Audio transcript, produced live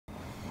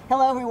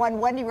Hello everyone,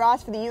 Wendy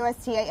Ross for the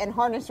USTA and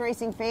Harness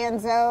Racing Fan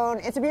Zone.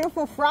 It's a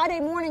beautiful Friday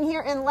morning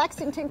here in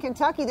Lexington,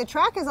 Kentucky. The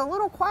track is a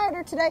little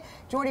quieter today.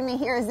 Joining me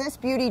here is this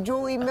beauty,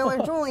 Julie Miller.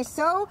 Julie,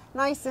 so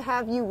nice to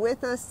have you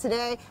with us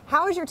today.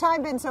 How has your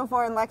time been so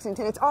far in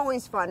Lexington? It's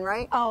always fun,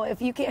 right? Oh,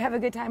 if you can't have a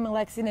good time in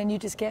Lexington, you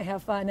just can't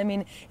have fun. I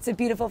mean, it's a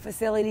beautiful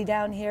facility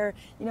down here,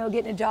 you know,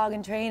 getting to jog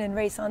and train and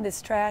race on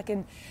this track.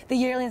 And the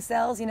yearling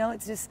sales, you know,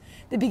 it's just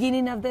the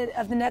beginning of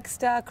the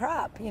next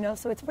crop, you know,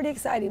 so it's pretty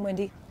exciting,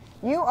 Wendy.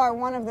 You are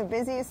one of the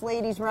busiest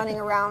ladies running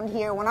around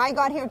here. When I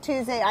got here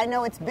Tuesday, I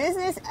know it's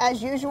business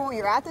as usual.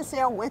 You're at the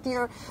sale with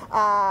your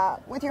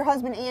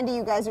husband, Andy.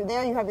 You guys are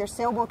there. You have your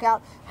sale book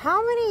out.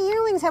 How many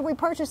yearlings have we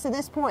purchased to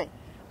this point?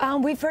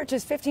 We've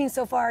purchased 15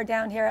 so far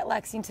down here at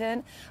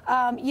Lexington.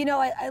 You know,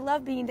 I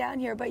love being down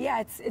here, but yeah,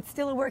 it's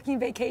still a working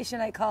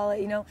vacation, I call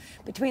it, you know,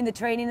 between the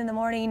training in the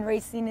morning,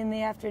 racing in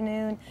the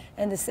afternoon,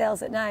 and the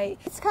sales at night.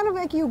 It's kind of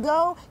like you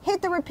go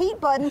hit the repeat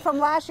button from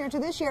last year to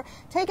this year.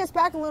 Take us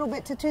back a little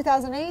bit to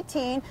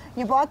 2018.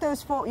 You bought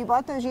those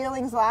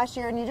yearlings last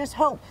year, and you just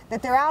hope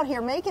that they're out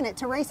here making it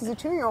to race as a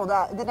 2-year-old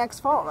the next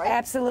fall, right?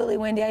 Absolutely,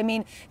 Wendy. I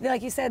mean,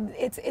 like you said,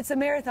 it's a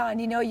marathon.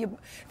 You know,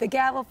 the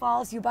gavel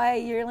falls, you buy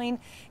a yearling,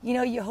 you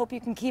know, you hope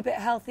you can keep it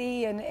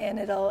healthy and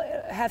it'll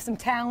have some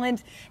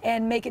talent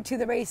and make it to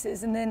the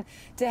races, and then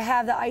to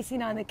have the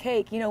icing on the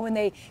cake, you know, when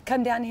they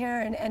come down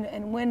here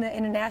and win the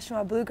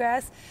international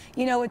bluegrass,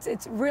 you know,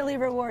 it's really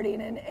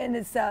rewarding, and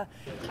it's I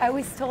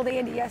always told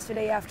Andy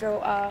yesterday after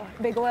a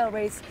big oil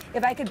race,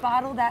 if I could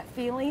bottle that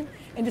feeling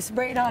and just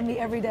spray it on me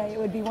every day, it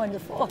would be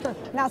wonderful.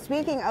 Now,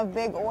 speaking of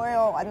big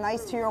oil, a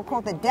nice 2-year-old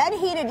colt that dead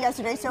heated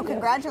yesterday, so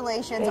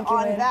congratulations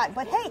on that.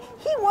 But hey,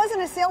 he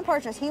wasn't a sale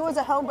purchase, he was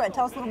a homebred.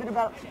 Tell us a little bit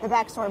about the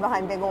backstory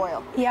behind Big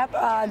Oil. Yep,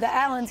 the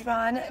Allens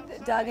run,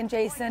 Doug and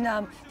Jason,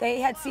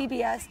 they had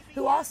CBS,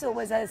 who also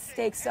was a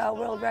stakes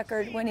world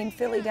record winning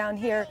filly down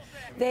here.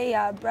 They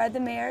bred the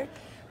mare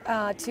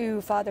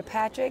to Father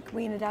Patrick.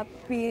 We ended up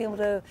being able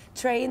to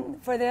train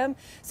for them.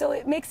 So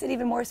it makes it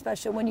even more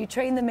special when you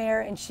train the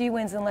mare and she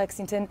wins in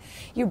Lexington.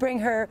 You bring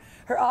her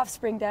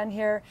offspring down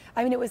here.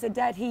 I mean, it was a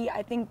dead heat.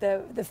 I think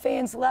the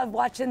fans love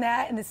watching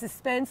that and the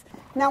suspense.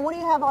 Now, what do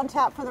you have on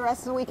tap for the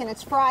rest of the weekend?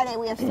 It's Friday.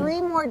 We have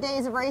 3 more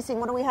days of racing.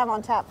 What do we have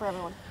on tap for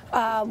everyone?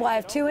 Well, I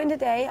have 2 in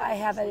today. I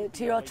have a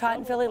 2-year-old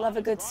trotting filly, Love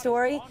a Good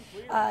Story.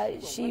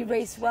 She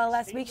raced well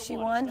last week. She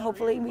won.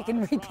 Hopefully we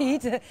can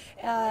repeat. The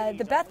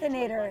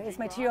Bethanator is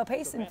my 2-year-old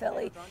Payson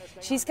filly.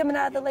 She's coming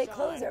out of the late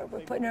closer.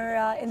 We're putting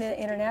her in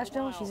the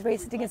international. She's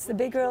racing against the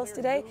big girls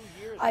today.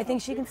 I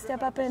think she can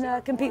step up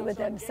and compete with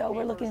them, so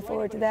we're looking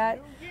forward to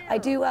that. I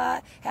do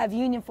have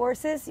Union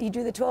Forces. You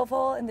do the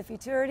 12-hole and the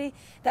Futurity.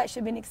 That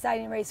should be an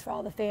exciting race for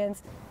all the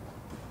fans.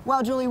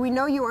 Well, Julie, we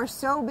know you are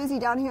so busy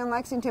down here in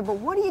Lexington, but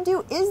what do you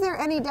do? Is there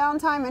any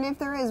downtime? And if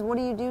there is, what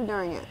do you do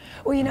during it?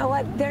 Well, you know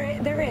what?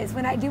 There is.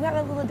 When I do have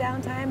a little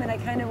downtime and I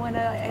kind of want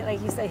to, like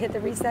you say, hit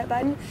the reset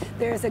button,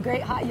 there's a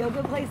great hot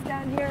yoga place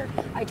down here.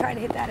 I try to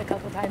hit that a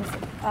couple times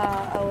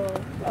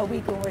a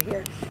week when we're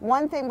here.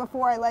 One thing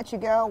before I let you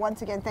go,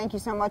 once again, thank you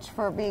so much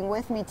for being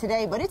with me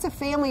today, but it's a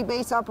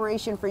family-based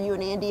operation for you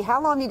and Andy.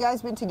 How long have you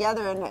guys been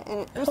together,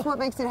 and just what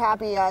makes it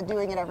happy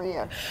doing it every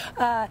year?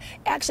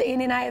 Actually,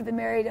 Andy and I have been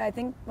married, I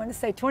think, I want to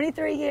say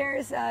 23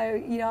 years,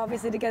 you know,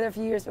 obviously together a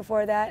few years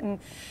before that. And,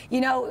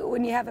 you know,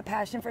 when you have a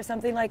passion for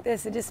something like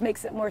this, it just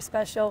makes it more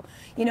special.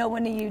 You know,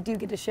 when you do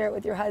get to share it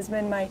with your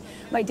husband.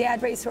 My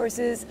dad raced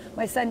horses.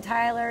 My son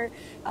Tyler,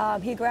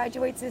 he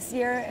graduates this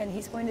year, and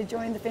he's going to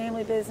join the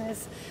family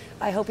business.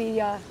 I hope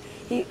he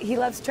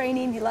loves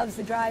training. He loves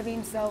the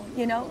driving. So,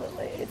 you know,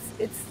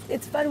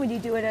 it's fun when you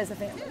do it as a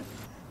family.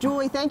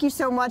 Julie, thank you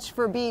so much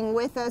for being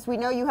with us. We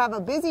know you have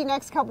a busy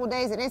next couple of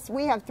days, and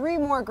we have 3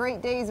 more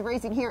great days of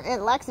racing here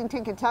in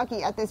Lexington,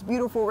 Kentucky at this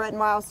beautiful Red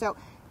Mile. So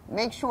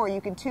make sure you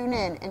can tune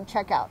in and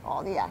check out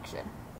all the action.